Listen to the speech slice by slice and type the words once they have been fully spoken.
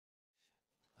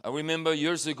I remember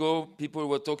years ago, people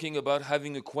were talking about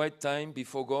having a quiet time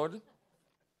before God.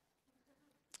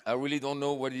 I really don't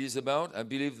know what it is about. I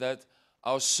believe that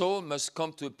our soul must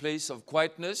come to a place of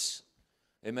quietness.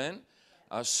 Amen.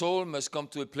 Our soul must come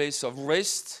to a place of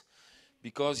rest,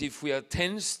 because if we are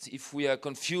tensed, if we are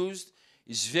confused,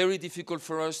 it's very difficult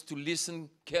for us to listen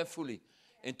carefully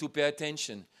and to pay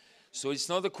attention. So it's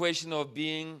not a question of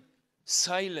being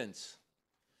silent.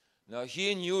 Now,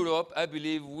 here in Europe, I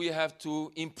believe we have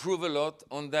to improve a lot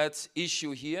on that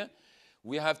issue here.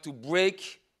 We have to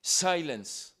break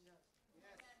silence.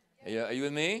 Are you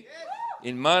with me?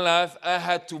 In my life, I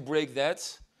had to break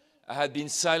that. I had been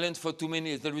silent for too many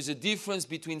years. There is a difference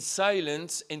between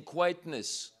silence and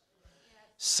quietness.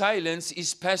 Silence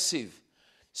is passive.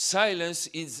 Silence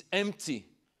is empty.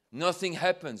 Nothing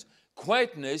happens.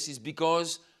 Quietness is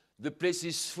because the place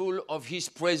is full of His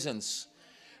presence.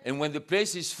 And when the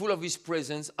place is full of His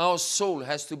presence, our soul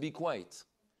has to be quiet.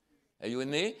 Are you with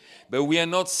me? But we are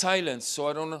not silent,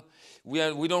 so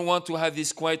we don't want to have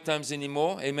these quiet times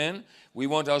anymore. Amen. We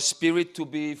want our spirit to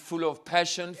be full of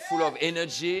passion, full of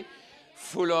energy,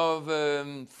 full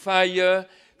of fire,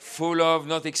 full of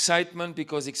not excitement,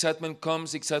 because excitement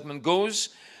comes, excitement goes,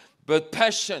 but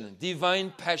passion,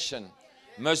 divine passion,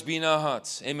 must be in our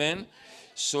hearts. Amen.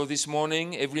 So this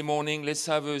morning, every morning, let's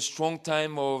have a strong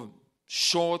time of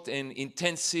short and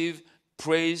intensive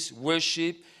praise,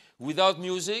 worship, without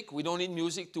music. We don't need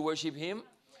music to worship Him,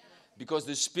 because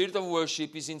the spirit of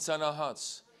worship is inside our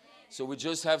hearts. So we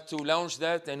just have to launch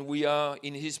that, and we are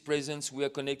in His presence. We are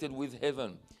connected with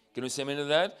heaven. Can you say amen to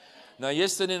that? Now,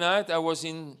 yesterday night, I was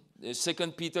in 2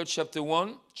 Peter chapter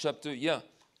 1, chapter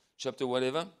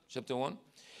 1,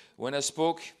 when I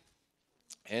spoke,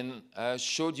 and I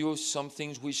showed you some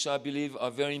things which I believe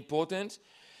are very important.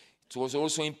 It was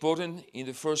also important in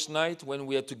the first night when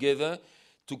we are together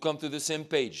to come to the same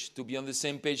page, to be on the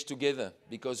same page together,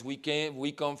 because we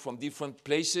come from different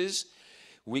places,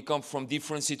 we come from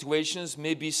different situations.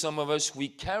 Maybe some of us, we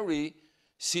carry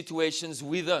situations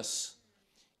with us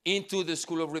into the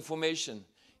School of Reformation,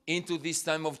 into this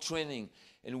time of training.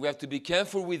 And we have to be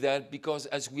careful with that, because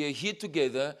as we are here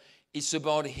together, it's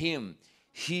about Him.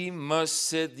 He must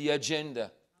set the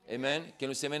agenda. Amen? Can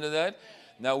you say amen to that?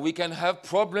 Now, we can have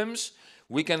problems,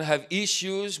 we can have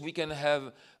issues, we can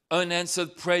have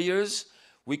unanswered prayers,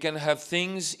 we can have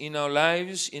things in our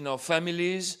lives, in our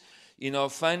families, in our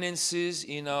finances,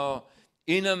 in our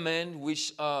inner man,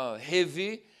 which are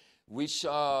heavy, which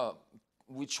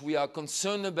we are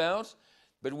concerned about,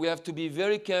 but we have to be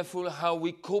very careful how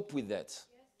we cope with that.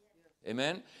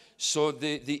 Amen? So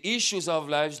the issues of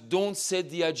lives don't set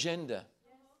the agenda.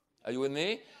 Are you with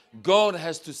me? God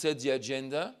has to set the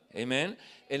agenda. Amen?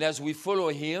 And as we follow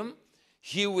Him,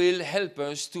 He will help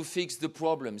us to fix the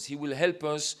problems. He will help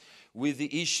us with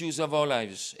the issues of our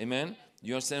lives. Amen?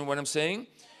 You understand what I'm saying?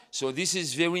 So this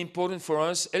is very important for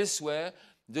us. Elsewhere,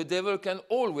 the devil can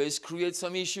always create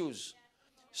some issues.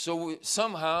 So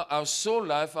somehow our soul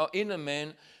life, our inner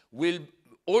man, will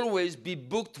always be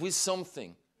booked with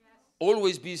something.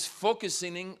 Always be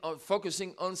focusing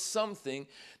on something,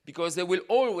 because there will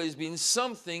always be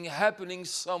something happening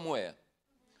somewhere.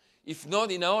 If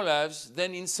not in our lives,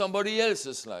 then in somebody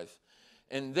else's life.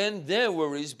 And then their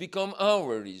worries become our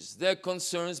worries. Their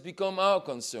concerns become our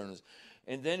concerns.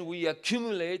 And then we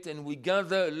accumulate and we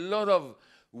gather a lot of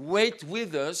weight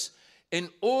with us. And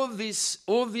all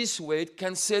this weight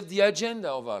can set the agenda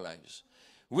of our lives,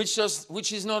 which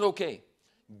is not okay.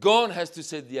 God has to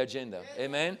set the agenda.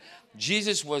 Amen?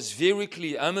 Jesus was very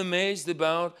clear. I'm amazed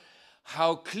about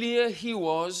how clear He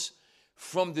was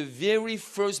from the very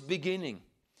first beginning.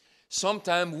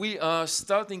 Sometimes we are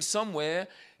starting somewhere,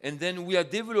 and then we are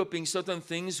developing certain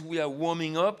things. We are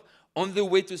warming up on the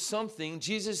way to something.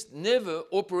 Jesus never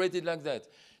operated like that.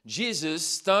 Jesus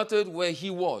started where He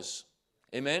was.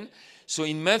 Amen? So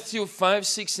in Matthew 5,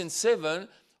 6, and 7,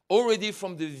 already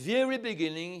from the very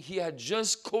beginning, He had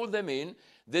just called them in.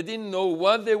 They didn't know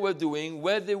what they were doing,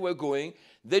 where they were going.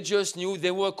 They just knew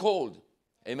they were called.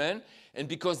 Amen? And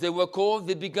because they were called,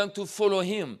 they began to follow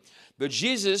Him. But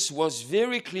Jesus was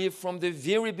very clear from the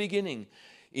very beginning.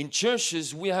 In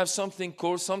churches, we have something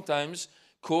sometimes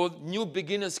called new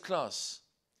beginners class.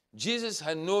 Jesus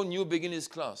had no new beginners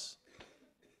class.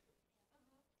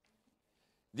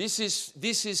 This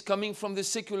is coming from the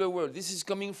secular world. This is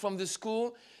coming from the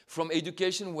school, from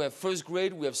education. We have first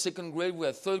grade, we have second grade, we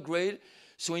have third grade.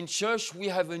 So in church, we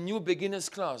have a new beginners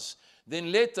class.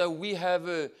 Then later, we have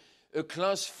a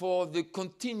class for the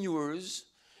continuers,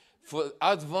 for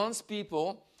advanced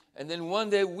people. And then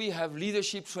one day, we have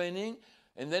leadership training.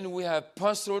 And then we have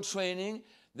pastoral training.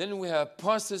 Then we have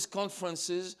pastors'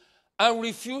 conferences. I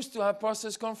refuse to have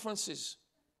pastors' conferences.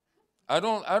 I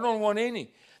don't want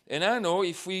any. And I know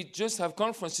if we just have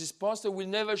conferences, pastor will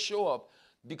never show up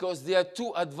because they are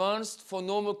too advanced for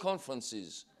normal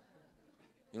conferences.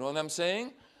 You know what I'm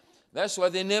saying? That's why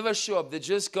they never show up. They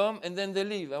just come and then they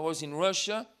leave. I was in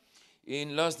Russia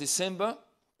in last December,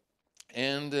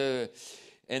 and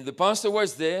the pastor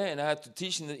was there, and I had to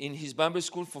teach in his Bible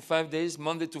school for 5 days,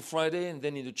 Monday to Friday, and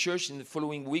then in the church in the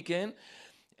following weekend.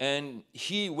 And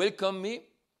he welcomed me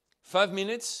 5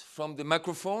 minutes from the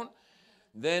microphone.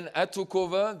 Then I took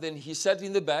over. Then he sat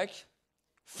in the back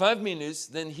 5 minutes.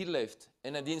 Then he left,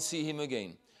 and I didn't see him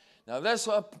again. Now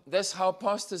that's how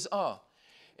pastors are.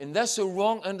 And that's a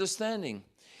wrong understanding.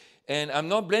 And I'm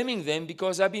not blaming them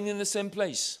because I've been in the same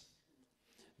place.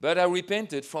 But I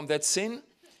repented from that sin,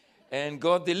 and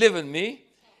God delivered me.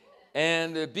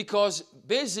 And because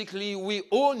basically we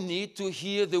all need to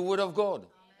hear the word of God.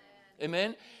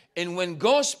 Amen. And when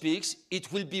God speaks,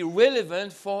 it will be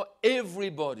relevant for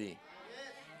everybody.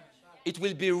 It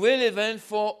will be relevant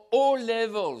for all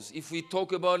levels, if we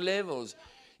talk about levels.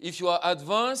 If you are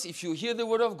advanced, if you hear the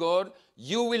word of God,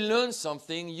 you will learn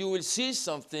something, you will see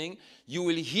something, you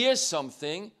will hear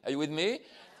something. Are you with me?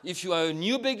 If you are a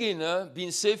new beginner,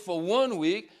 being saved for 1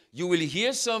 week, you will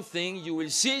hear something, you will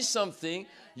see something,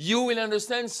 you will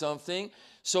understand something.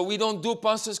 So we don't do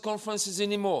pastors' conferences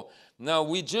anymore. Now,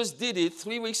 we just did it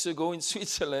 3 weeks ago in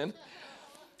Switzerland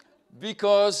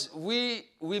because we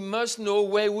must know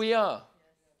where we are.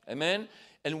 Amen?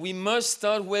 And we must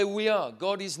start where we are.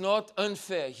 God is not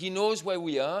unfair. He knows where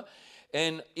we are.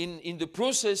 And in the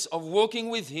process of working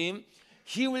with Him,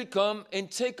 He will come and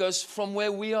take us from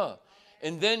where we are.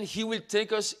 And then He will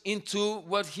take us into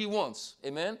what He wants.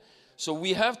 Amen? So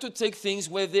we have to take things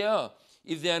where they are.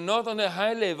 If they are not on a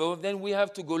high level, then we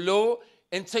have to go low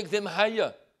and take them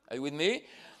higher. Are you with me?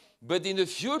 But in the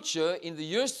future, in the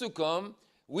years to come,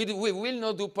 we will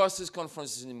not do pastors'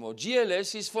 conferences anymore.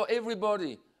 GLS is for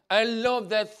everybody. I love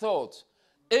that thought.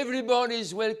 Everybody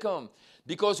is welcome.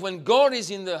 Because when God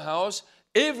is in the house,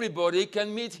 everybody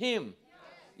can meet Him.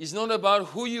 It's not about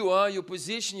who you are, your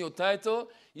position, your title.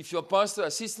 If you're pastor,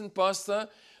 assistant pastor,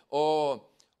 or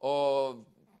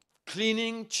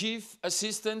cleaning chief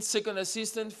assistant, second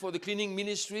assistant for the cleaning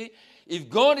ministry. If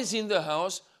God is in the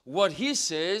house, what He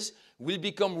says will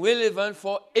become relevant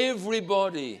for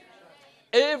everybody.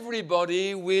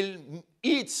 Everybody will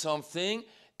eat something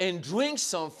and drink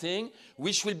something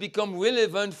which will become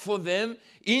relevant for them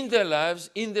in their lives,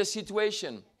 in their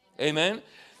situation. Amen?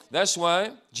 That's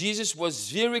why Jesus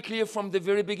was very clear from the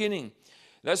very beginning.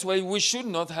 That's why we should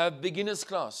not have beginners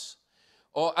class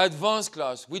or advanced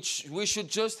class, which we should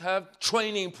just have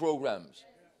training programs.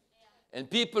 And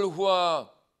people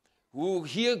who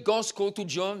hear God's call to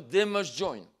join, they must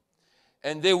join.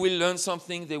 And they will learn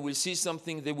something, they will see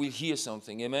something, they will hear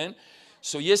something. Amen?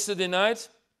 So yesterday night,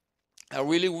 I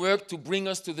really worked to bring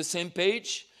us to the same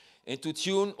page and to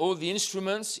tune all the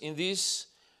instruments in this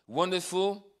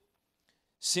wonderful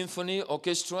symphony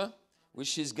orchestra,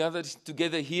 which is gathered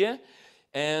together here.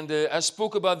 And I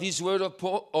spoke about this word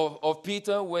of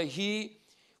Peter where he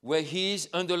is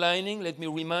underlining. Let me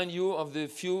remind you of the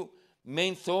few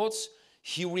main thoughts.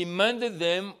 He reminded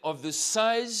them of the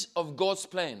size of God's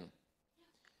plan.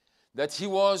 That He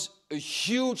was a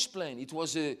huge plan. It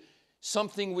was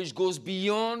something which goes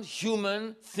beyond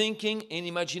human thinking and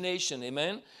imagination.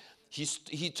 Amen?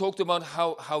 He talked about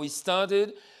how he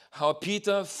started, how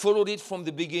Peter followed it from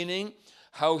the beginning,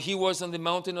 how he was on the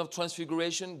mountain of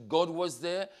transfiguration. God was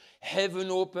there, heaven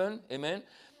open. Amen?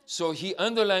 So he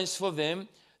underlines for them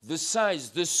the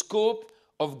size, the scope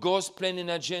of God's plan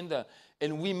and agenda.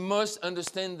 And we must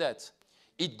understand that.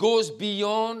 It goes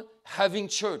beyond having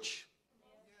church.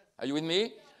 Are you with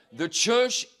me? The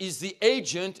church is the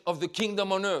agent of the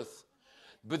kingdom on earth.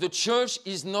 But the church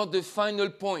is not the final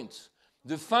point.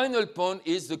 The final point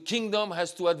is the kingdom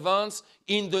has to advance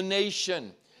in the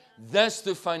nation. That's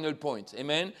the final point.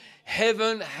 Amen?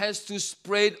 Heaven has to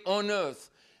spread on earth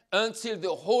until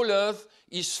the whole earth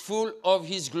is full of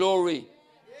His glory.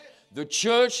 The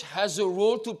church has a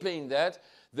role to play in that.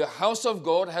 The house of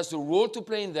God has a role to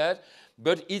play in that.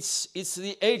 But it's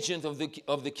the agent of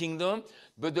the kingdom.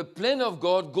 But the plan of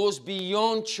God goes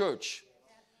beyond church.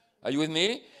 Are you with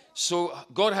me? So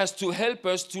God has to help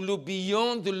us to look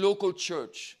beyond the local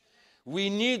church. We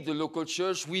need the local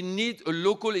church. We need a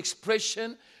local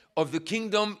expression of the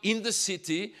kingdom in the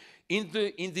city, in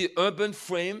the urban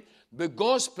frame. But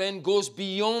God's plan goes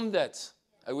beyond that.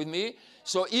 Are you with me?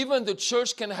 So even the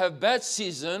church can have bad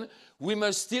season, we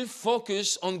must still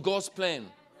focus on God's plan.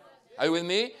 Are you with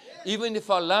me? Even if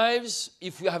our lives,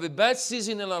 if we have a bad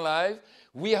season in our life,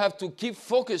 we have to keep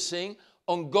focusing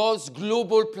on God's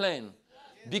global plan.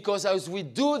 Because as we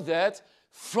do that,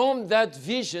 from that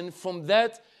vision, from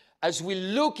that, as we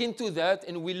look into that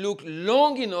and we look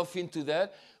long enough into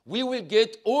that, we will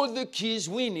get all the keys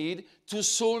we need to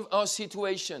solve our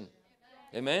situation.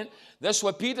 Amen? That's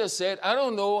what Peter said. I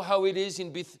don't know how it is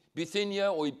in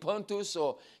Bithynia or in Pontus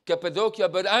or Cappadocia,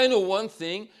 but I know one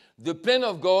thing. The plan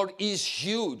of God is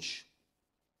huge.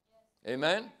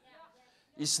 Amen?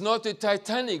 It's not a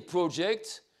Titanic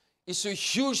project. It's a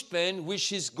huge plan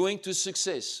which is going to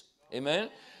success. Amen?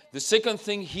 The second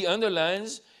thing he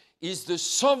underlines is the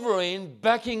sovereign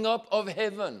backing up of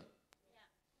heaven.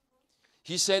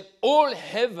 He said, all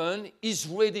heaven is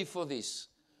ready for this.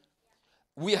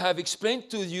 We have explained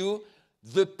to you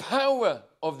the power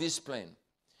of this plan.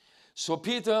 So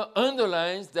Peter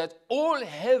underlines that all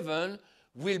heaven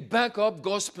will back up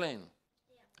God's plan.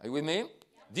 Are you with me?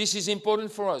 This is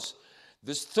important for us.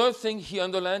 The third thing he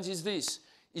underlines is this.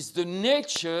 It's the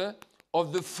nature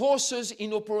of the forces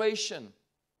in operation.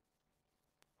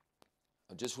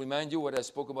 I'll just remind you what I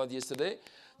spoke about yesterday.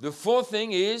 The fourth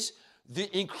thing is the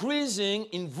increasing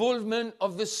involvement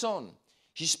of the Son.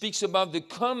 He speaks about the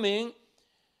coming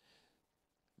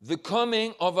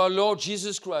of our Lord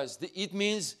Jesus Christ. It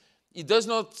means it does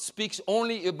not speak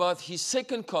only about his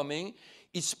second coming.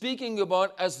 It's speaking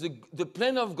about as the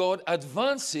plan of God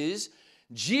advances,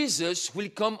 Jesus will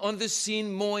come on the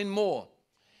scene more and more.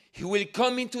 He will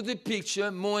come into the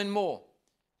picture more and more.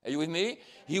 Are you with me?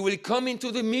 He will come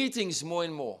into the meetings more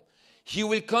and more. He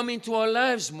will come into our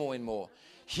lives more and more.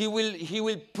 He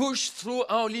will push through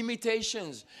our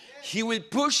limitations. He will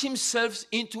push himself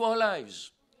into our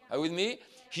lives. Are you with me?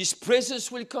 His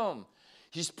presence will come.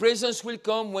 His presence will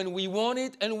come when we want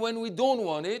it and when we don't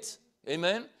want it.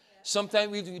 Amen?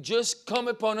 Sometimes it will just come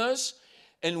upon us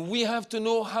and we have to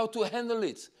know how to handle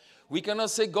it. We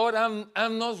cannot say, God,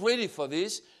 I'm not ready for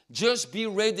this. Just be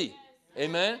ready.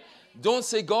 Amen? Don't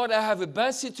say, God, I have a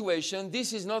bad situation.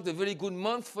 This is not a very good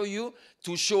month for you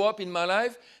to show up in my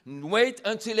life. Wait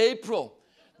until April.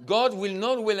 God will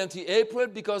not wait until April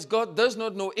because God does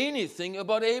not know anything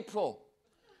about April.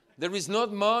 There is no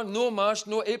March,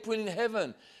 no April in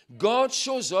heaven. God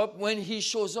shows up when he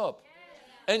shows up.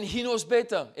 And he knows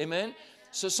better. Amen?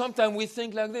 So sometimes we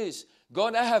think like this.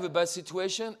 God, I have a bad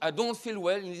situation. I don't feel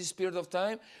well in this period of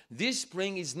time. This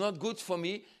spring is not good for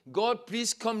me. God,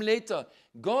 please come later.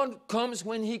 God comes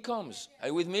when he comes. Are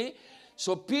you with me?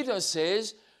 So Peter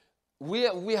says, we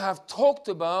have talked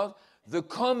about the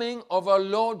coming of our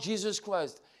Lord Jesus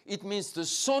Christ. It means the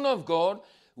Son of God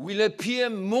will appear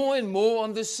more and more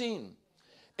on the scene.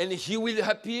 And he will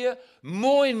appear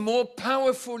more and more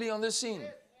powerfully on the scene.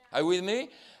 Are you with me?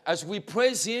 As we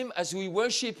praise him, as we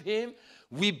worship him,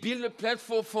 we build a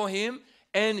platform for him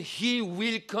and he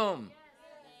will come.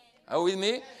 Are you with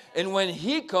me? And when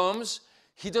he comes,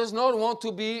 he does not want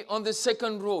to be on the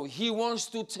second row. He wants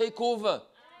to take over.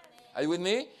 Are you with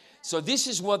me? So this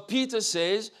is what Peter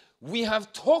says. We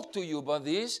have talked to you about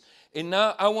this. And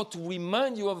now I want to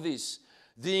remind you of this.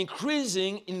 The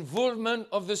increasing involvement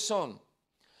of the Son.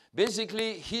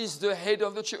 Basically, he's the head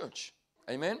of the church.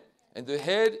 Amen? And the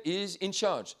head is in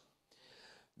charge.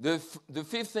 The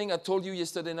fifth thing I told you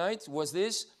yesterday night was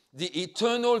this. The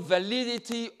eternal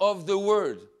validity of the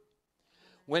word.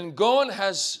 When God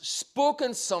has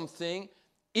spoken something,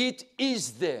 it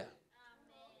is there.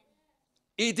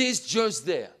 It is just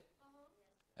there.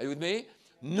 Are you with me?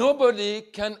 Nobody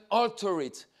can alter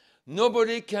it.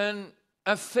 Nobody can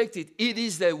affect it. It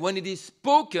is there. When it is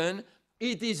spoken,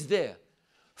 it is there.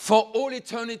 For all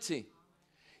eternity.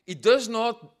 It is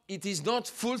not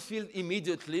fulfilled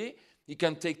immediately. It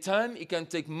can take time, it can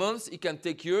take months, it can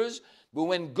take years. But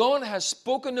when God has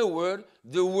spoken a word,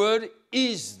 the word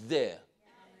is there.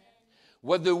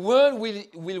 What the word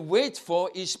will wait for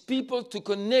is people to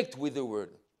connect with the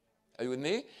word. Are you with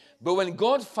me? But when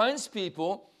God finds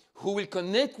people who will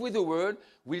connect with the word,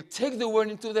 will take the word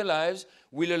into their lives,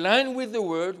 will align with the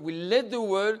word, will let the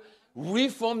word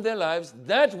reform their lives,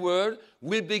 that word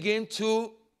will begin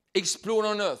to explode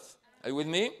on earth. Are you with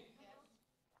me?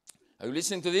 Are you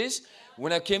listening to this?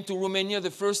 When I came to Romania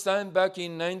the first time back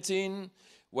in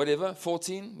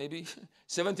 14, maybe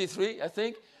 73, I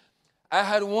think, I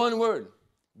had one word.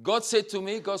 God spoke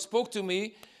to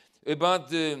me about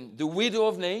the widow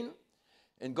of Nain.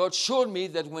 And God showed me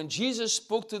that when Jesus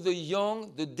spoke to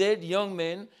the dead young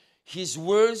man, his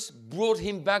words brought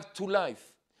him back to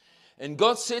life. And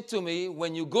God said to me,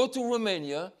 when you go to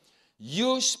Romania,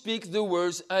 you speak the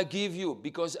words I give you,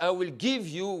 because I will give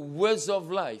you words of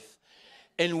life.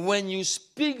 And when you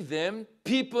speak them,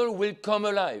 people will come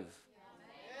alive.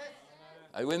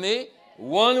 Are you with me?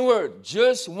 One word,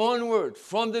 just one word,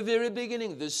 from the very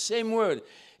beginning, the same word.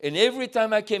 And every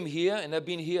time I came here, and I've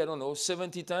been here, I don't know,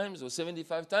 70 times or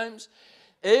 75 times,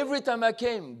 every time I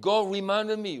came, God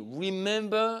reminded me,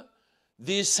 remember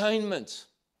the assignment.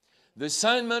 The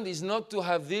assignment is not to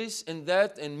have this and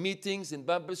that and meetings and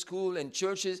Bible school and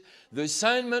churches. The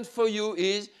assignment for you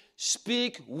is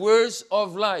speak words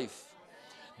of life.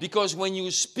 Because when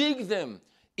you speak them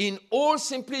in all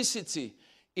simplicity,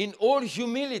 in all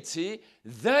humility,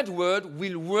 that word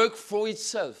will work for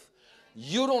itself.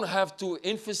 You don't have to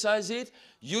emphasize it.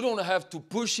 You don't have to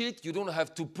push it. You don't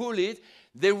have to pull it.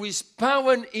 There is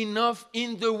power enough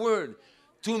in the word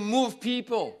to move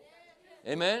people.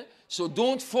 Amen? So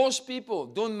don't force people.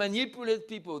 Don't manipulate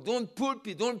people. Don't pull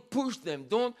people. Don't push them.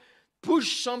 Don't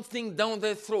push something down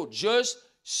their throat. Just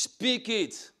speak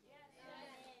it.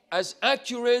 As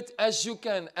accurate as you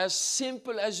can. As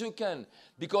simple as you can.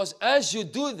 Because as you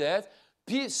do that,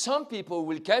 some people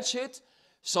will catch it.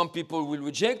 Some people will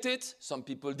reject it. Some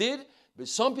people did. But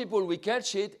some people will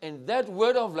catch it. And that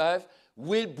word of life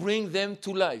will bring them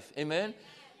to life. Amen?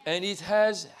 And it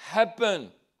has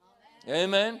happened.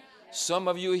 Amen? Some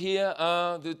of you here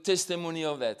are the testimony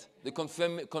of that. The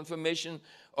confirmation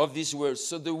of these words.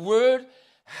 So the word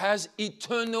has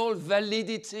eternal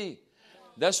validity.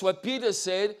 That's what Peter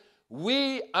said.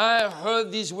 I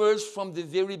heard these words from the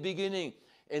very beginning.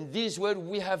 And these words,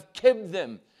 we have kept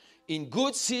them in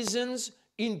good seasons,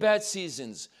 in bad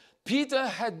seasons. Peter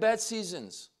had bad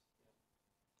seasons.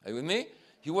 Are you with me?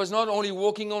 He was not only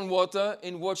walking on water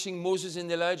and watching Moses and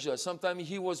Elijah. Sometimes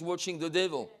he was watching the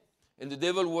devil. And the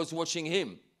devil was watching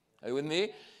him. Are you with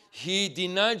me? He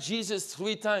denied Jesus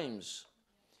 3 times.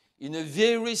 In a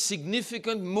very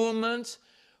significant moment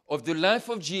of the life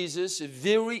of Jesus, a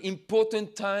very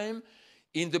important time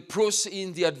in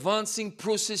the advancing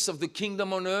process of the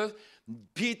kingdom on earth,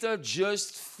 Peter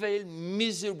just failed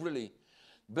miserably.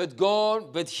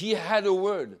 But he had a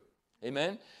word.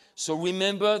 Amen? So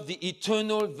remember the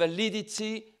eternal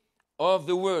validity of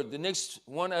the word. The next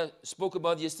one I spoke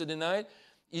about yesterday night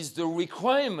is the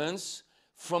requirements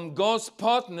from God's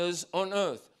partners on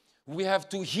earth. We have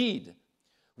to heed.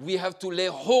 We have to lay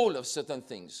hold of certain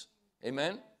things.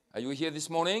 Amen? Are you here this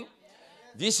morning?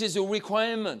 This is a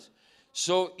requirement.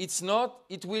 So it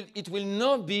will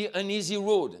not be an easy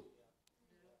road.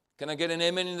 Can I get an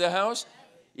amen in the house?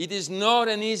 It is not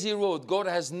an easy road. God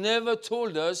has never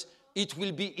told us it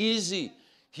will be easy.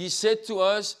 He said to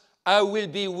us, I will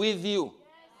be with you.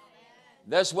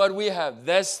 That's what we have.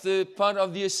 That's the part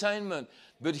of the assignment.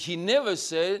 But he never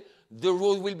said the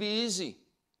road will be easy.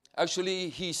 Actually,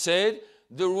 he said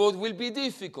the road will be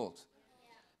difficult.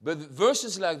 But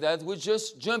verses like that, we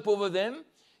just jump over them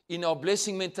in our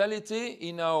blessing mentality,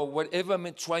 in our whatever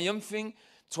triumphant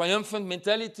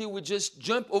mentality. We just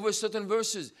jump over certain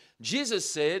verses. Jesus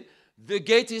said, the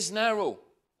gate is narrow.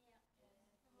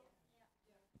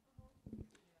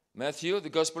 Matthew, the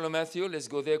Gospel of Matthew, let's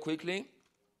go there quickly.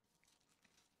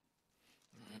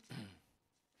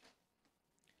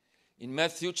 In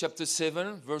Matthew chapter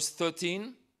 7, verse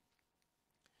 13.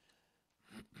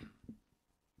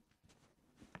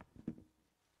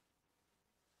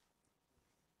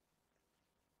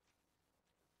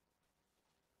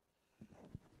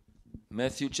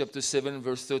 Matthew chapter 7,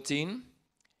 verse 13.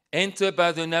 Enter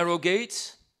by the narrow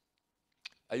gate.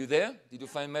 Are you there? Did you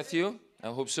find Matthew? I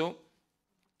hope so.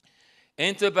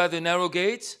 Enter by the narrow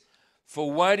gate,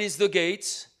 for wide is the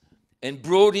gate, and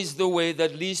broad is the way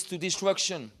that leads to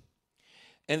destruction.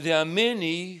 And there are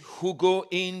many who go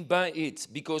in by it,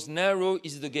 because narrow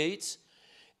is the gate,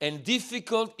 and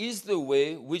difficult is the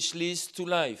way which leads to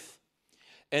life.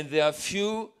 And there are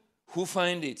few who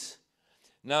find it.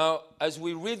 Now, as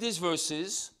we read these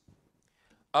verses,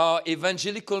 our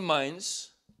evangelical minds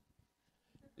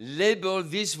label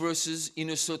these verses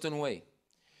in a certain way.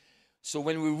 So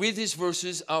when we read these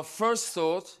verses, our first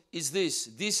thought is this.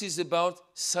 This is about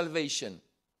salvation.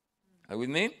 Are you with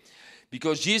me?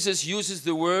 Because Jesus uses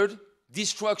the word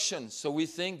destruction. So we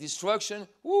think destruction,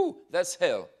 that's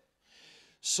hell.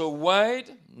 So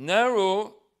wide,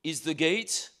 narrow is the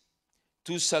gate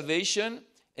to salvation,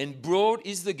 and broad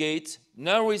is the gate.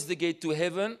 Narrow is the gate to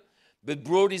heaven, but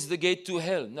broad is the gate to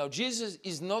hell. Now, Jesus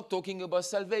is not talking about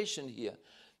salvation here,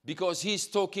 because he's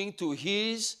talking to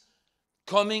his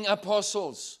coming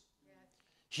apostles.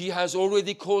 He has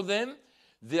already called them.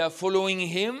 They are following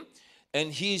him,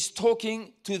 and he is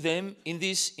talking to them in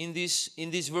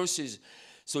these verses.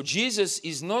 So Jesus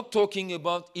is not talking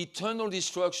about eternal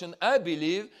destruction. I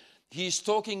believe he is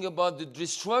talking about the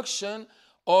destruction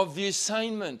of the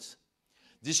assignment,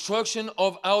 destruction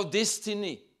of our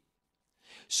destiny.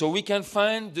 So we can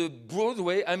find the broad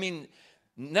way. I mean,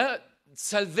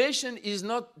 salvation is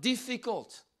not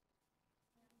difficult.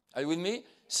 Are you with me?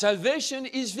 Salvation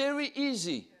is very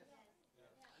easy.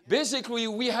 Basically,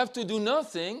 we have to do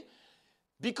nothing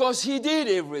because he did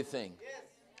everything.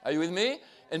 Are you with me?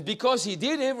 And because he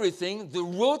did everything, the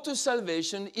road to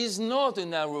salvation is not a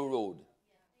narrow road.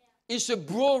 It's a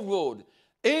broad road.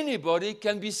 Anybody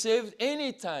can be saved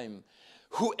anytime.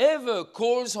 Whoever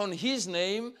calls on his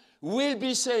name will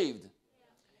be saved.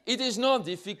 It is not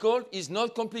difficult. It's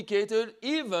not complicated.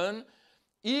 Even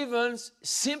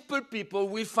simple people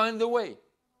will find the way.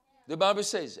 The Bible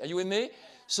says. Are you with me?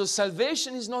 So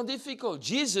salvation is not difficult.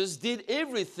 Jesus did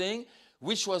everything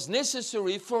which was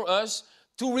necessary for us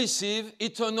to receive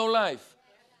eternal life.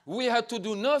 We had to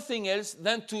do nothing else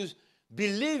than to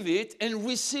believe it and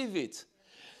receive it.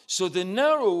 So the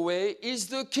narrow way is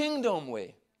the kingdom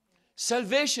way.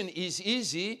 Salvation is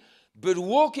easy, but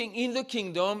walking in the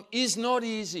kingdom is not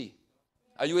easy.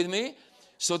 Are you with me?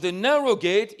 So the narrow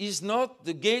gate is not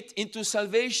the gate into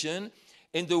salvation,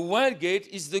 and the wide gate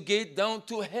is the gate down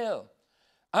to hell.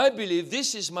 I believe,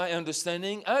 this is my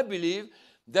understanding, I believe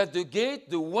that the gate,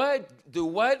 the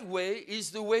wide way is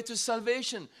the way to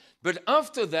salvation. But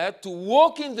after that, to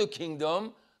walk in the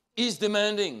kingdom is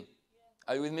demanding.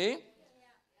 Are you with me?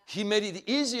 He made it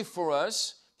easy for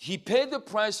us. He paid the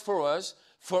price for us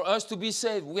to be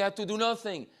saved. We had to do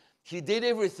nothing. He did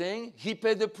everything. He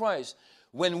paid the price.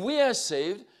 When we are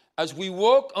saved, as we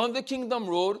walk on the kingdom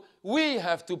road, we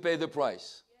have to pay the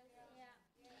price.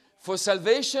 For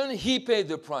salvation, he paid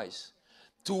the price.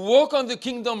 To walk on the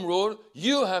kingdom road,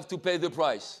 you have to pay the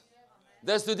price.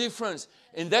 That's the difference.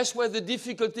 And that's where the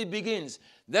difficulty begins.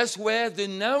 That's where the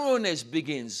narrowness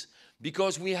begins.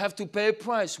 Because we have to pay a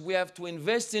price. We have to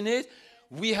invest in it.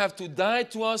 We have to die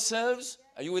to ourselves.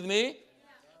 Are you with me?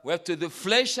 The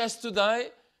flesh has to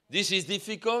die. This is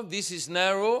difficult. This is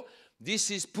narrow. This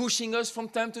is pushing us from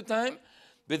time to time.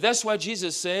 But that's why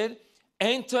Jesus said,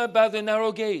 enter by the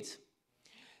narrow gate.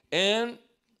 And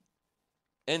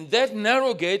that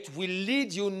narrow gate will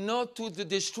lead you not to the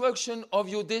destruction of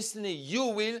your destiny. You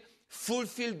will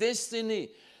fulfill destiny.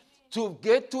 To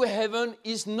get to heaven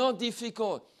is not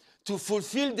difficult. To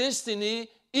fulfill destiny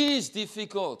is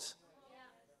difficult.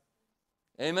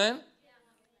 Amen?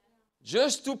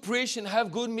 Just to preach and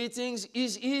have good meetings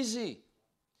is easy.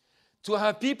 To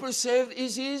have people saved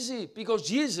is easy because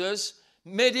Jesus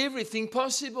made everything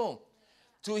possible.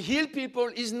 To heal people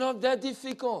is not that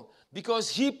difficult because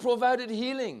he provided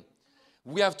healing.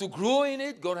 We have to grow in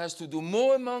it. God has to do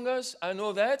more among us. I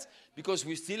know that because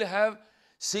we still have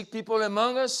sick people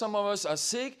among us. Some of us are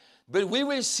sick. But we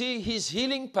will see his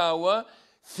healing power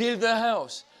fill the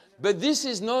house. But this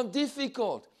is not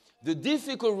difficult. The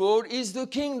difficult road is the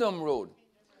kingdom road.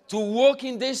 To walk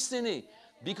in destiny.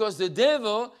 Because the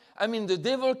devil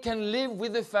can live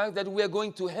with the fact that we are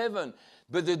going to heaven.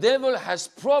 But the devil has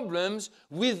problems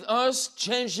with us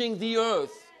changing the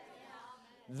earth.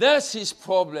 That's his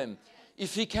problem.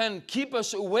 If he can keep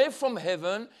us away from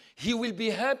heaven, he will be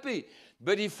happy.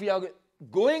 But if we are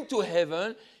going to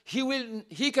heaven,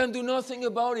 he can do nothing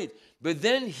about it. But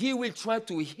then he will try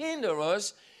to hinder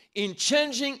us in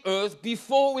changing earth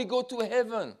before we go to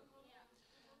heaven.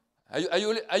 Are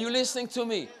you listening to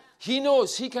me? He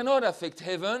knows he cannot affect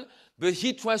heaven, but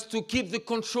he tries to keep the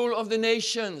control of the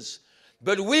nations.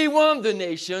 But we want the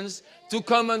nations to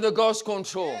come under God's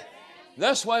control.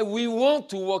 That's why we want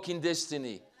to walk in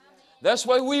destiny. That's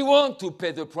why we want to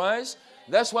pay the price.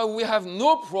 That's why we have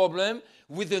no problem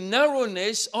with the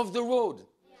narrowness of the road.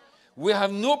 We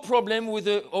have no problem with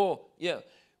the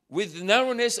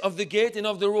narrowness of the gate and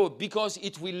of the road because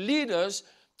it will lead us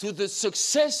to the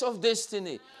success of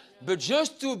destiny. But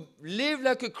just to live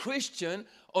like a Christian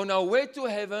on our way to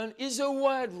heaven is a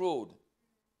wide road.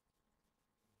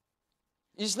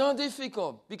 It's not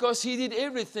difficult because he did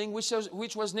everything which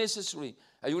was necessary.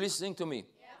 Are you listening to me?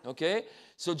 Yeah. Okay?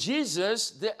 So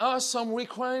Jesus, there are some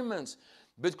requirements.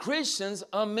 But Christians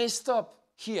are messed up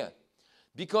here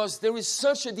because there is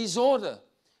such a disorder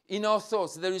in our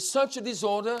thoughts. There is such a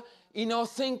disorder in our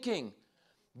thinking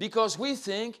because we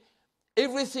think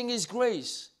everything is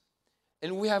grace.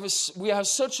 And we have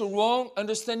such a wrong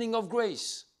understanding of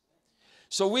grace.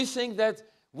 So we think that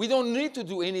we don't need to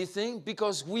do anything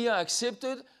because we are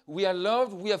accepted, we are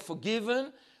loved, we are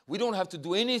forgiven. We don't have to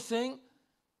do anything.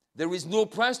 There is no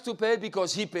price to pay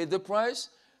because he paid the price.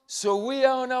 So we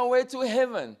are on our way to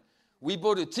heaven. We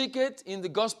bought a ticket in the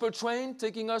gospel train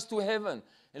taking us to heaven.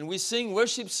 And we sing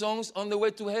worship songs on the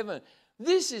way to heaven.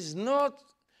 This is not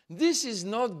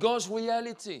God's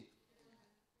reality.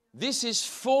 This is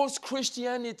false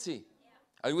Christianity.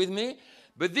 Are you with me?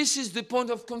 But this is the point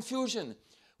of confusion.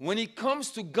 when it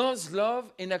comes to God's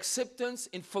love and acceptance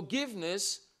and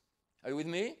forgiveness, are you with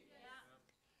me?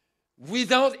 Yeah.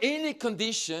 Without any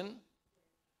condition,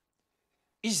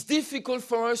 it's difficult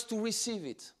for us to receive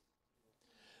it.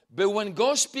 But when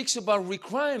God speaks about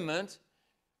requirement,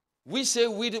 we say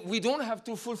we don't have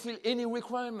to fulfill any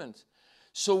requirement.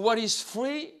 So what is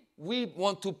free, we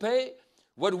want to pay.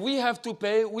 What we have to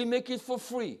pay, we make it for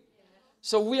free.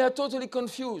 So we are totally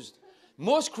confused.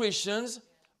 Most Christians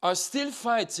are still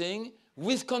fighting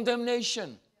with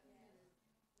condemnation,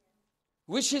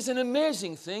 which is an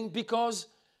amazing thing because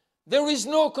there is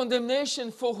no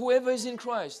condemnation for whoever is in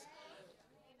Christ.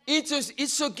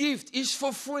 It's a gift. It's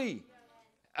for free.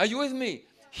 Are you with me?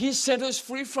 He set us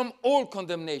free from all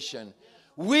condemnation.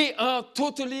 We are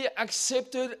totally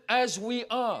accepted as we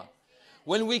are.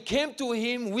 When we came to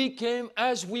Him, we came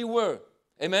as we were.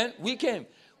 Amen? We came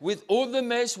with all the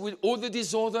mess, with all the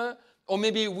disorder, or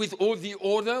maybe with all the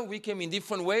order. We came in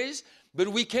different ways, but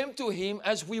we came to Him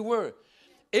as we were.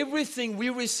 Everything we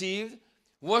received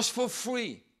was for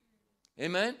free.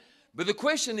 Amen? But the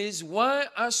question is, why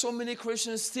are so many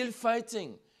Christians still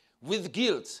fighting with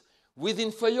guilt, with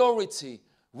inferiority,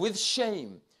 with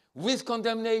shame, with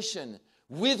condemnation,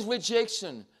 with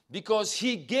rejection? Because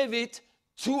He gave it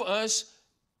to us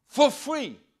for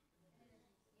free.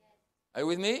 Are you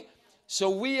with me?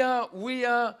 So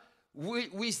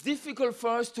it's difficult for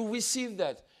us to receive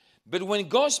that. But when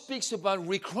God speaks about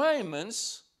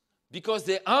requirements, because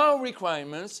there are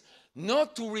requirements,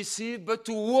 not to receive, but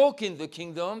to walk in the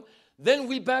kingdom, then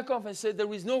we back off and say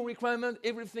there is no requirement,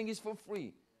 everything is for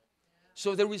free.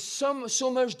 So there is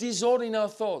so much disorder in our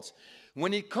thoughts.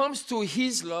 When it comes to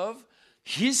His love,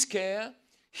 His care,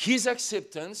 His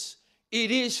acceptance, it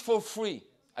is for free.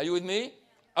 Are you with me?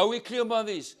 Are we clear about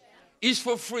this? It's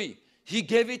for free. He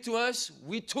gave it to us.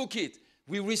 We took it.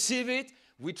 We receive it.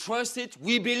 We trust it.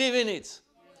 We believe in it.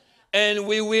 And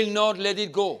we will not let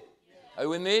it go. Are you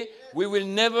with me? We will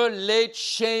never let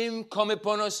shame come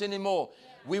upon us anymore.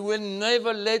 We will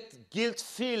never let guilt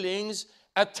feelings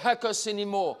attack us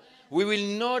anymore. We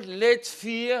will not let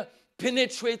fear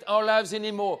penetrate our lives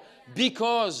anymore.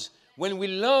 Because when we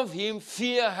love Him,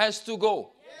 fear has to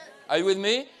go. Are you with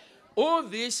me? All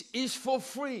this is for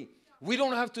free. We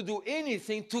don't have to do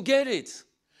anything to get it.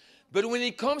 But when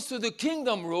it comes to the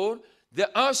kingdom road, there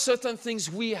are certain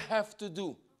things we have to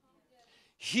do.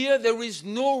 Here there is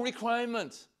no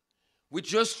requirement. We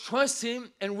just trust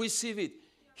Him and receive it.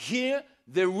 Here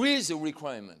there is a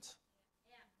requirement.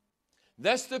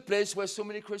 That's the place where so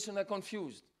many Christians are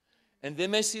confused. And they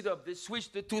mess it up. They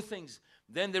switch the two things.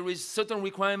 Then there is certain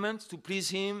requirements to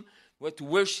please Him. We have to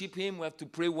worship Him. We have to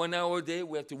pray 1 hour a day.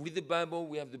 We have to read the Bible.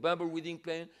 We have the Bible reading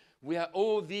plan. We have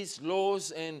all these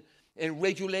laws and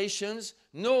regulations.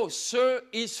 No, sir,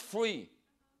 is free.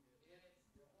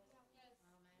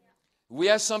 We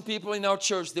have some people in our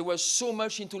church, they were so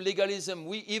much into legalism,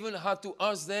 we even had to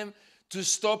ask them to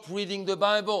stop reading the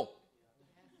Bible.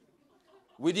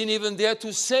 We didn't even dare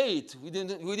to say it. We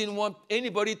didn't want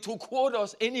anybody to quote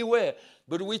us anywhere.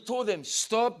 But we told them,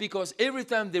 stop, because every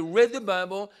time they read the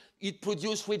Bible, it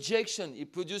produced rejection.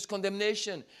 It produced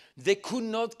condemnation. They could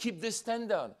not keep the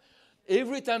standard.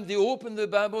 Every time they opened the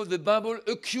Bible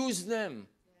accused them.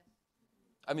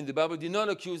 I mean, the Bible did not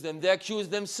accuse them. They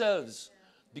accused themselves.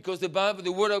 Because the Bible,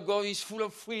 the Word of God, is full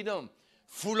of freedom,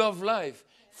 full of life,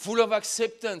 full of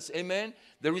acceptance. Amen?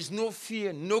 There is no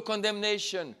fear, no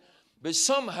condemnation. But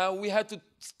somehow we had to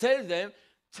tell them,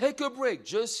 take a break.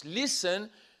 Just listen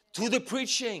to the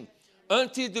preaching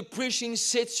until the preaching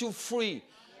sets you free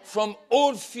from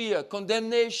all fear,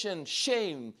 condemnation,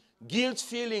 shame, guilt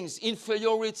feelings,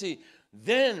 inferiority.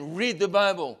 Then read the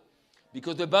Bible,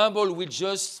 because the Bible will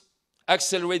just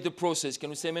accelerate the process. Can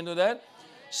we say amen to that?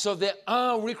 So there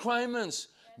are requirements.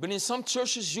 But in some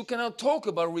churches, you cannot talk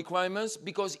about requirements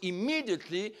because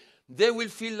immediately they will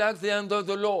feel like they're under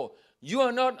the law. You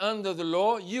are not under the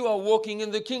law. You are walking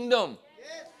in the kingdom.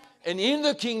 Yes. And in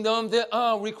the kingdom, there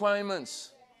are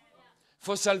requirements.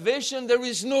 For salvation, there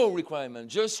is no requirement.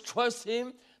 Just trust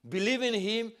Him, believe in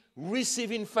Him,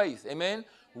 receive in faith. Amen?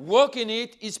 Walk in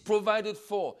it is provided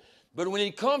for. But when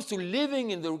it comes to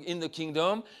living in the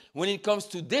kingdom, when it comes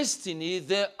to destiny,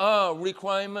 there are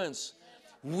requirements.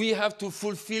 We have to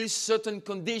fulfill certain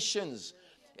conditions.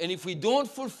 And if we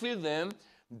don't fulfill them,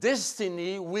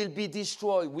 destiny will be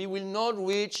destroyed. We will not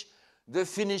reach the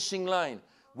finishing line.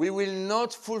 We will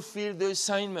not fulfill the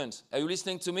assignment. Are you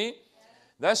listening to me?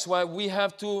 That's why we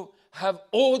have to have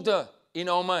order in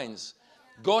our minds.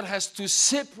 God has to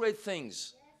separate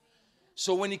things.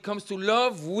 So when it comes to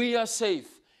love, we are safe.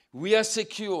 We are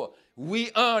secure.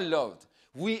 We are loved.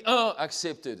 We are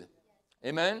accepted.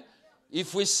 Amen?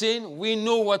 If we sin, we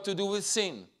know what to do with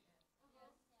sin.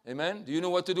 Amen? Do you know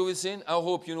what to do with sin? I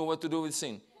hope you know what to do with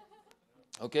sin.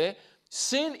 Okay?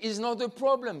 Sin is not a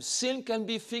problem. Sin can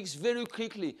be fixed very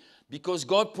quickly because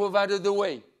God provided the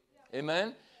way.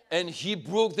 Amen? And He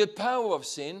broke the power of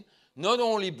sin. Not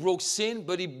only broke sin,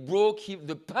 but He broke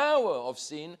the power of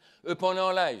sin upon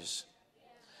our lives.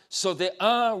 So there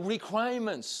are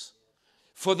requirements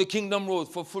for the kingdom road,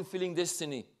 for fulfilling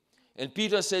destiny. And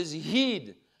Peter says,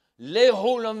 heed, lay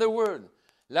hold on the word,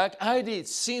 like I did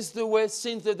since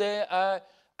the day I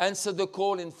answered the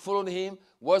call and followed Him,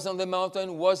 was on the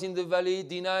mountain, was in the valley,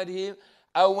 denied Him.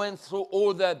 I went through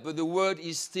all that, but the word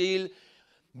is still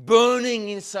burning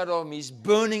inside of me. It's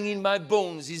burning in my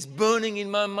bones. It's burning in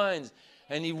my mind.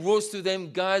 And He rose to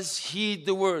them, guys, heed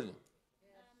the word.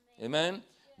 Amen?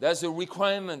 That's a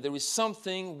requirement. There is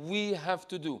something we have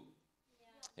to do.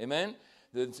 Amen?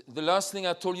 The last thing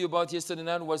I told you about yesterday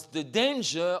night was the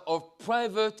danger of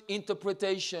private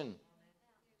interpretation.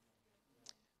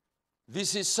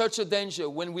 This is such a danger.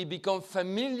 When we become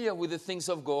familiar with the things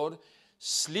of God,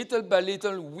 little by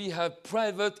little we have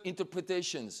private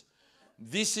interpretations.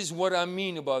 This is what I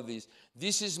mean about this.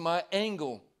 This is my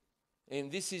angle,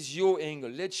 and this is your angle.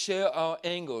 Let's share our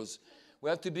angles. We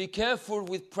have to be careful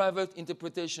with private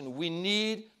interpretation. We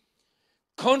need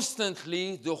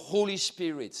constantly the Holy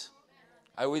Spirit.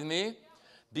 Are you with me?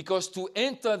 Because to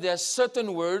enter, there are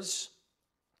certain words.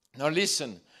 Now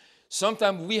listen,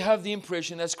 sometimes we have the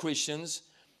impression as Christians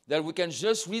that we can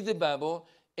just read the Bible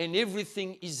and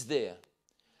everything is there.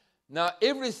 Now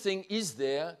everything is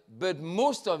there, but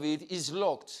most of it is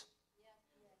locked.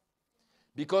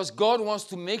 Because God wants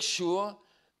to make sure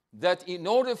that in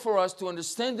order for us to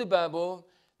understand the Bible,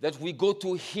 that we go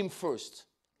to Him first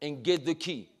and get the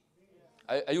key.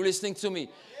 Are you listening to me?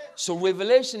 So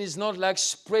revelation is not like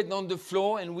spread on the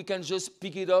floor and we can just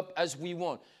pick it up as we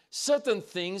want. Certain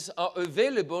things are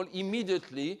available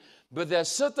immediately, but there are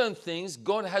certain things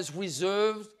God has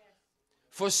reserved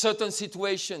for certain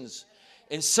situations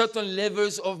and certain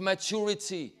levels of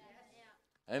maturity.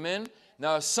 Amen?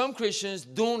 Now, some Christians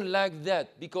don't like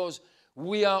that because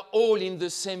we are all in the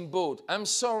same boat. I'm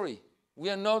sorry, we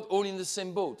are not all in the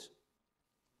same boat.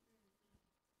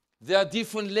 There are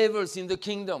different levels in the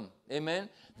kingdom. Amen?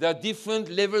 There are different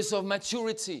levels of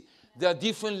maturity. There are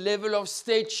different levels of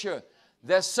stature.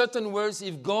 There are certain words,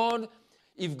 if God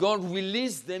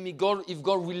releases them, if God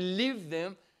will leave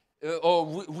them,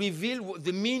 or reveal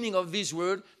the meaning of this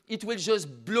word, it will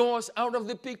just blow us out of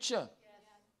the picture.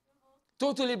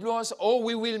 Totally blow us, or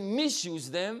we will misuse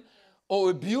them, or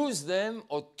abuse them,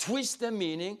 or twist their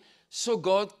meaning, so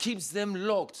God keeps them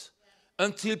locked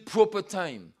until proper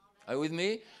time. Are you with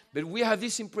me? But we have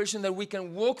this impression that we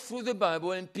can walk through the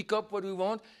Bible and pick up what we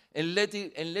want and let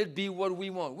it be what we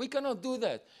want. We cannot do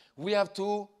that. We have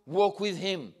to walk with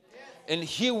Him. And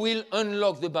He will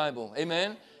unlock the Bible.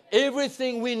 Amen?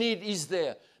 Everything we need is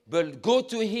there. But go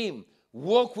to Him.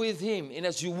 Walk with Him. And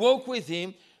as you walk with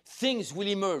Him, things will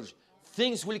emerge.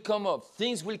 Things will come up.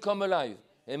 Things will come alive.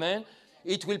 Amen?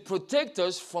 It will protect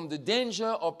us from the danger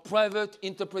of private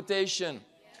interpretation.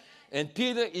 And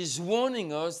Peter is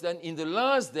warning us that in the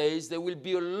last days there will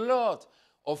be a lot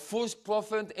of false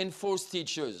prophets and false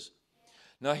teachers.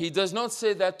 Now, he does not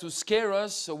say that to scare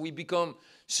us so we become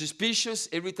suspicious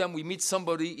every time we meet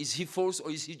somebody. Is he false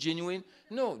or is he genuine?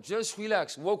 No, just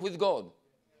relax. Walk with God.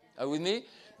 Are you with me?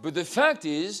 But the fact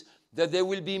is that there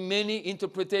will be many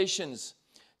interpretations.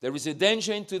 There is a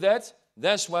danger into that.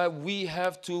 That's why we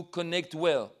have to connect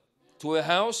well to a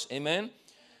house. Amen.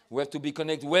 We have to be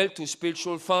connected well to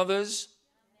spiritual fathers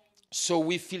so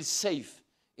we feel safe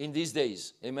in these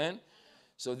days. Amen?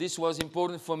 So this was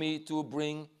important for me to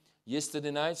bring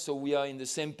yesterday night. So we are in the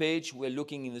same page. We're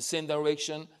looking in the same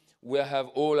direction. We have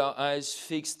all our eyes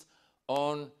fixed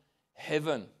on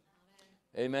heaven.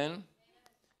 Amen?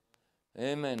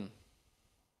 Amen.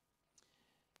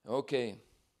 Okay.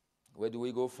 Where do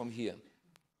we go from here?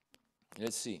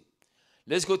 Let's see.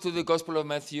 Let's go to the Gospel of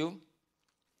Matthew.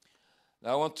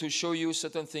 I want to show you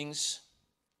certain things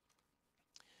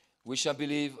which I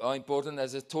believe are important.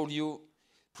 As I told you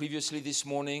previously this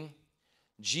morning,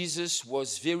 Jesus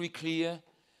was very clear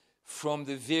from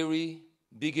the very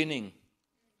beginning.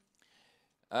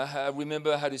 I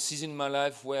remember I had a season in my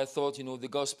life where I thought, the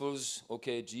Gospels,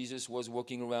 okay, Jesus was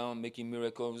walking around making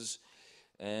miracles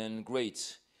and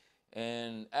great.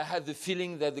 And I had the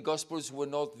feeling that the Gospels were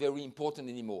not very important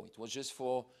anymore. It was just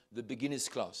for the beginners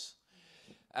class.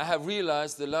 I have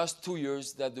realized the last 2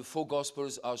 years that the 4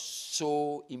 Gospels are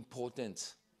so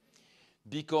important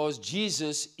because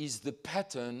Jesus is the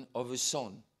pattern of a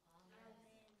son.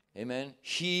 Amen.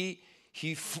 He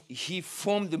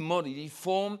formed the model. He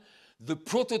formed the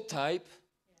prototype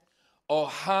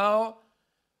of how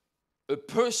a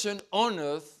person on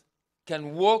earth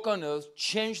can walk on earth,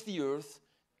 change the earth,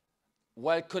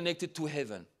 while connected to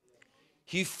heaven.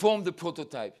 He formed the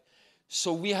prototype.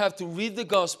 So we have to read the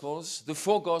Gospels, the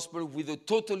 4 Gospels,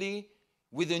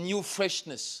 with a new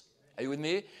freshness. Are you with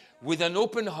me? With an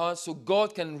open heart, so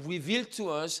God can reveal to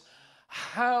us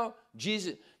how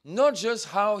Jesus, not just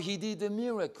how he did the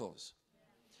miracles,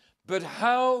 but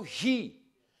how he,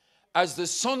 as the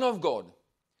Son of God,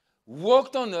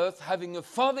 walked on earth, having a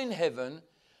Father in heaven,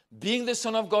 being the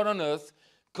Son of God on earth,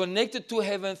 connected to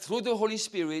heaven through the Holy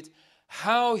Spirit,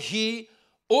 how he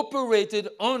operated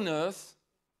on earth,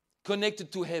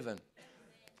 connected to heaven,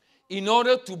 in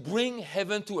order to bring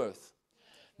heaven to earth.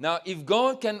 Now, if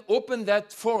God can open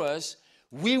that for us,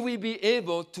 we will be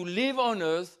able to live on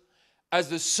earth as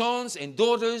the sons and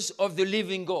daughters of the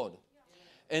living God.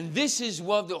 And this is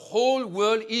what the whole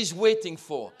world is waiting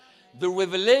for. The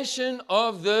revelation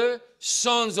of the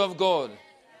sons of God.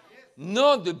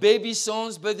 Not the baby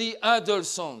sons, but the adult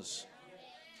sons.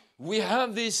 We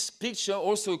have this picture,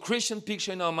 also a Christian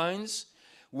picture in our minds,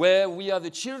 where we are the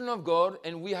children of God,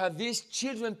 and we have this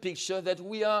children picture that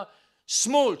we are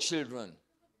small children.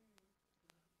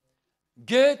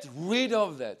 Get rid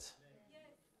of that.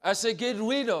 I say get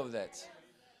rid of that.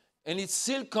 And it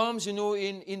still comes,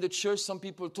 in the church, some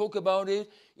people talk about it.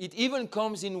 It even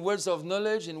comes in words of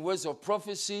knowledge, in words of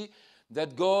prophecy,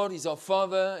 that God is our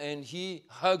Father, and he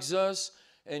hugs us,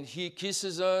 and he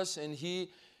kisses us, and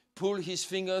he pulls his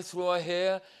finger through our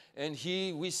hair, and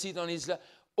we sit on his lap.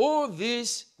 All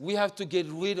this, we have to get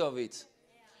rid of it.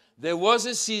 There was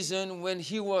a season when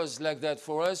he was like that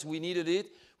for us. We needed it.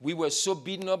 We were so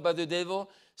beaten up by the devil,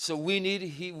 so we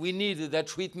needed that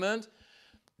treatment.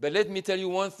 But let me tell you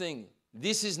one thing.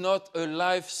 This is not a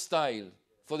lifestyle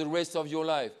for the rest of your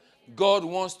life. God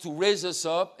wants to raise us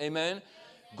up. Amen.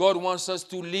 God wants us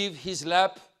to leave his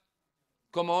lap.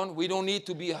 Come on. We don't need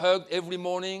to be hugged every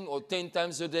morning or 10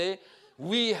 times a day.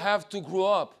 We have to grow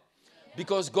up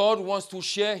because God wants to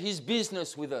share his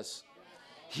business with us.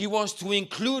 He wants to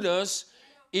include us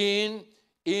in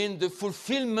the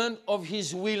fulfillment of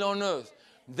his will on earth.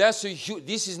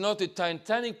 This is not a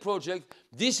Titanic project.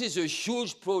 This is a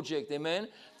huge project, amen?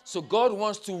 So God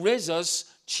wants to raise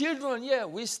us children. Yeah,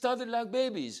 we started like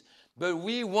babies, but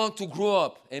we want to grow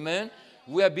up, amen?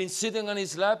 We have been sitting on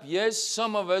his lap. Yes,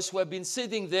 some of us who have been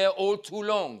sitting there all too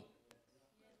long.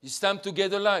 It's time to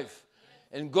get a life.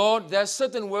 And God, there are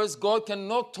certain words God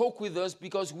cannot talk with us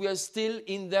because we are still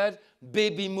in that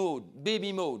baby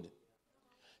mode.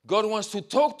 God wants to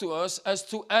talk to us as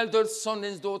to adult sons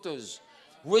and daughters.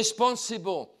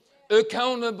 Responsible,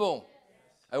 accountable.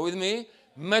 Are you with me?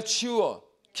 Mature,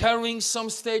 carrying some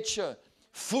stature,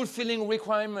 fulfilling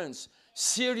requirements,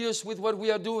 serious with what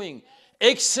we are doing,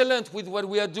 excellent with what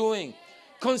we are doing,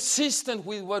 consistent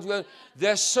with what we are.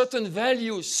 There are certain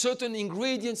values, certain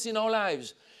ingredients in our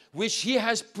lives which he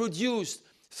has produced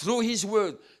through his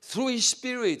word, through his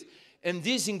spirit, and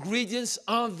these ingredients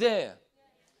are there.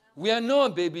 We are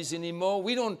not babies anymore.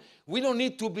 We don't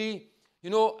need to be,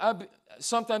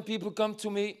 sometimes people come to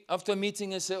me after a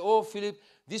meeting and say, oh, Philip,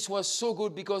 this was so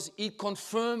good because it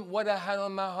confirmed what I had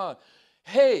on my heart.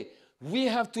 Hey, we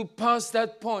have to pass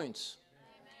that point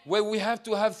where we have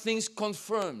to have things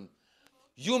confirmed.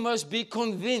 You must be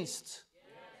convinced.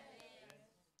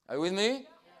 Are you with me?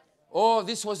 Oh,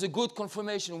 this was a good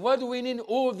confirmation. Why do we need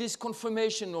all this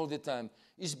confirmation all the time?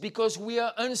 It's because we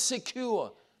are insecure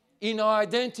in our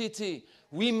identity.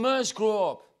 We must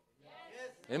grow up.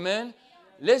 Yes. Amen?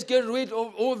 Let's get rid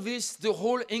of all this, the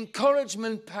whole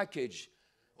encouragement package.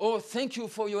 Oh, thank you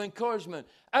for your encouragement.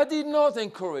 I did not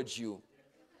encourage you.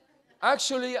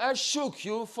 Actually, I shook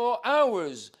you for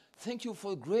hours. Thank you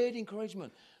for great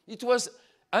encouragement.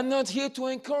 I'm not here to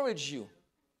encourage you.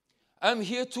 I'm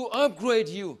here to upgrade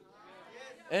you.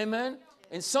 Amen?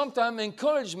 And sometimes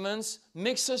encouragements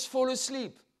makes us fall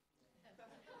asleep.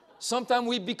 Sometimes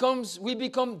we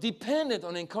become dependent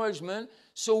on encouragement,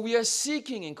 so we are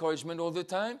seeking encouragement all the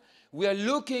time. We are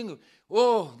looking,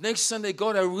 oh, next Sunday,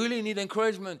 God, I really need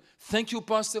encouragement. Thank you,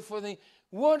 Pastor, for the...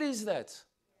 What is that?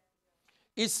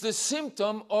 It's the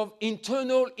symptom of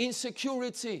internal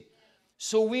insecurity.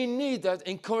 So we need that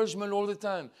encouragement all the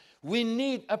time. We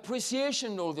need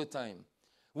appreciation all the time.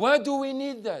 Why do we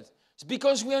need that? It's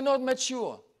because we are not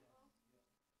mature.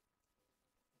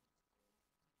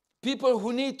 People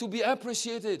who need to be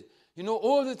appreciated,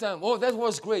 all the time. Oh, that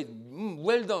was great.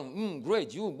 Well done.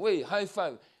 Great. High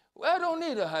five. Well, I don't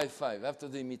need a high five after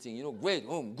the meeting. Great.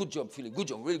 Oh, good job, Philip. Good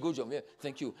job. Really good job. Yeah,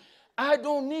 thank you. I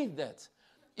don't need that.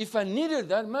 If I needed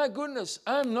that, my goodness,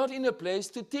 I'm not in a place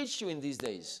to teach you in these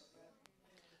days.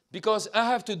 Because I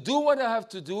have to do what I have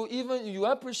to do, even you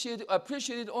appreciate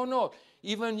it or not.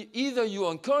 Even either you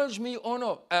encourage me or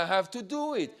not, I have to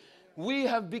do it. We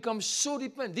have become so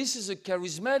dependent. This is a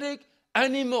charismatic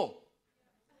animal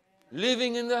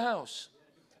living in the house.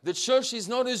 The church is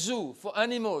not a zoo for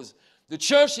animals. The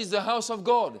church is the house of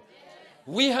God.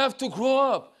 We have to grow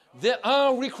up. There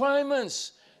are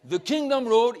requirements. The kingdom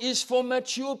road is for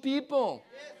mature people.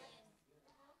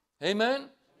 Amen?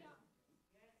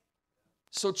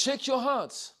 So check your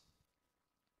hearts.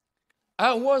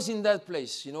 I was in that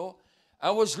place, you know. I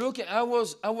was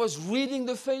reading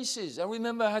the faces. I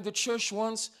remember I had a church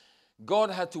once.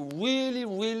 God had to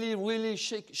really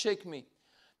shake me.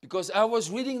 Because I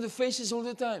was reading the faces all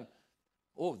the time.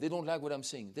 Oh, they don't like what I'm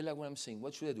saying. They like what I'm saying.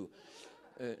 What should I do?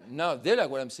 Now they like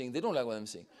what I'm saying. They don't like what I'm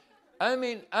saying. I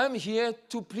mean, I'm here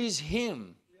to please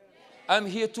Him. I'm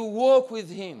here to walk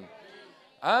with Him.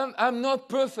 I'm not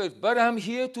perfect, but I'm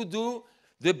here to do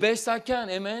the best I can.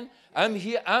 Amen. I'm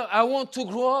here. I want to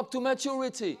grow up to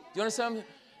maturity. Do you understand?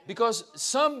 Because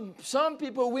some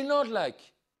people will not like.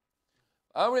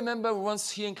 I remember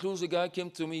once here in Cluj, a guy came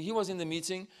to me. He was in the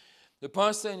meeting, the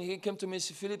pastor, and he came to me and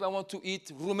said, Philip, I want to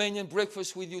eat Romanian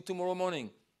breakfast with you tomorrow morning.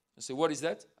 I said, what is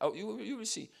that? Oh, you will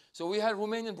see. So we had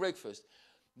Romanian breakfast.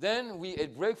 Then we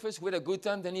ate breakfast, we had a good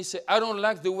time. Then he said, I don't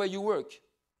like the way you work.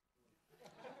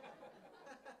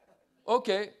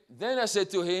 Okay. Then I said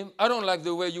to him, I don't like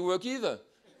the way you work either.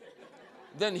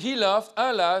 Then he laughed,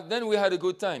 I laughed, then we had a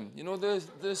good time. You know,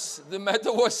 the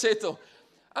matter was settled.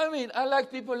 I mean, I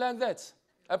like people like that.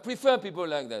 I prefer people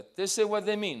like that. They say what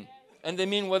they mean, and they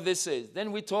mean what they say.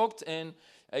 Then we talked, and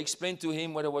I explained to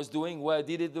him what I was doing, why I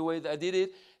did it the way that I did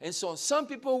it, and so on. Some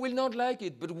people will not like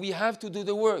it, but we have to do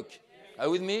the work. Are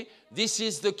you with me? This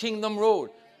is the kingdom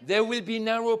road. There will be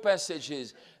narrow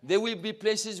passages. There will be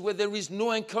places where there is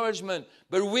no encouragement,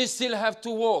 but we still have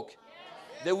to walk.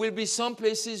 There will be some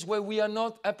places where we are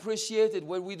not appreciated,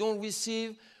 where we don't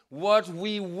receive what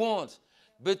we want.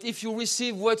 But if you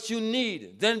receive what you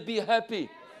need, then be happy.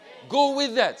 Go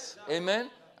with that. Amen?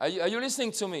 Are you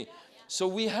listening to me? So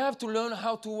we have to learn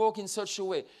how to walk in such a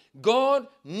way. God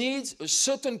needs a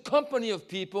certain company of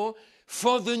people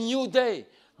for the new day.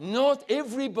 Not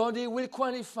everybody will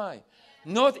qualify.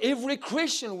 Not every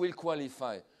Christian will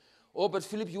qualify. Oh, but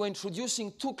Philip, you are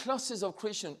introducing two classes of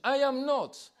Christians. I am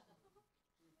not.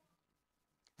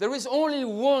 There is only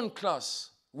one class,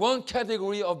 one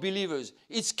category of believers.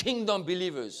 It's kingdom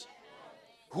believers.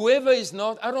 Whoever is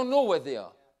not, I don't know what they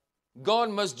are.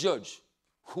 God must judge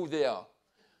who they are.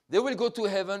 They will go to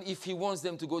heaven if He wants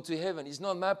them to go to heaven. It's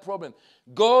not my problem.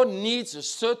 God needs a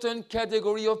certain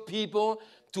category of people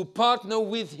to partner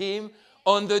with Him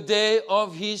on the day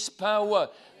of His power.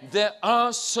 There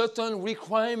are certain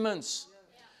requirements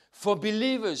for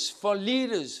believers, for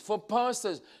leaders, for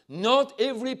pastors. Not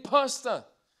every pastor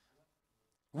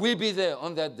will be there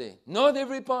on that day. Not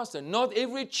every pastor, not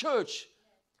every church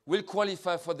will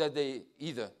qualify for that day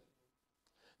either.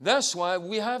 That's why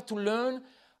we have to learn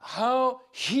how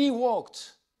He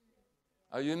walked.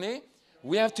 Are you with me?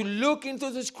 We have to look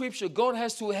into the Scripture. God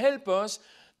has to help us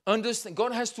understand.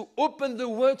 God has to open the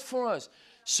Word for us.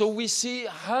 So we see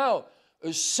how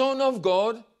a Son of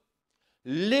God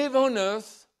lived on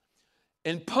earth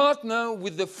and partner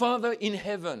with the Father in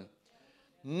heaven.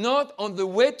 Not on the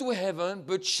way to heaven,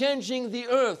 but changing the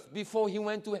earth before He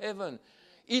went to heaven.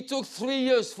 It took 3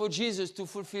 years for Jesus to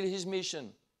fulfill His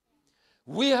mission.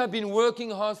 We have been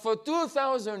working hard for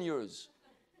 2,000 years.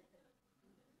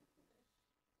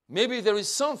 Maybe there is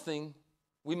something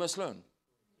we must learn.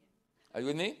 Are you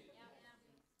with me?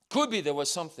 Could be there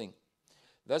was something.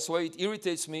 That's why it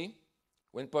irritates me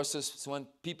when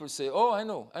people say, oh, I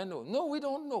know. No, we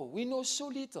don't know. We know so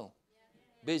little,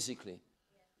 basically.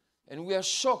 And we are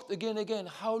shocked again and again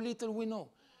how little we know.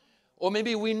 Or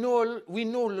maybe we know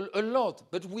a lot,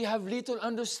 but we have little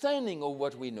understanding of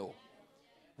what we know.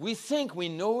 We think we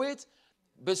know it,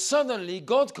 but suddenly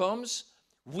God comes,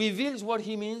 reveals what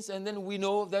He means, and then we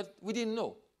know that we didn't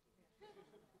know.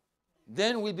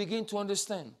 Then we begin to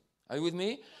understand. Are you with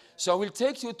me? So I will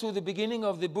take you to the beginning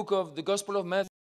of the book of the Gospel of Matthew.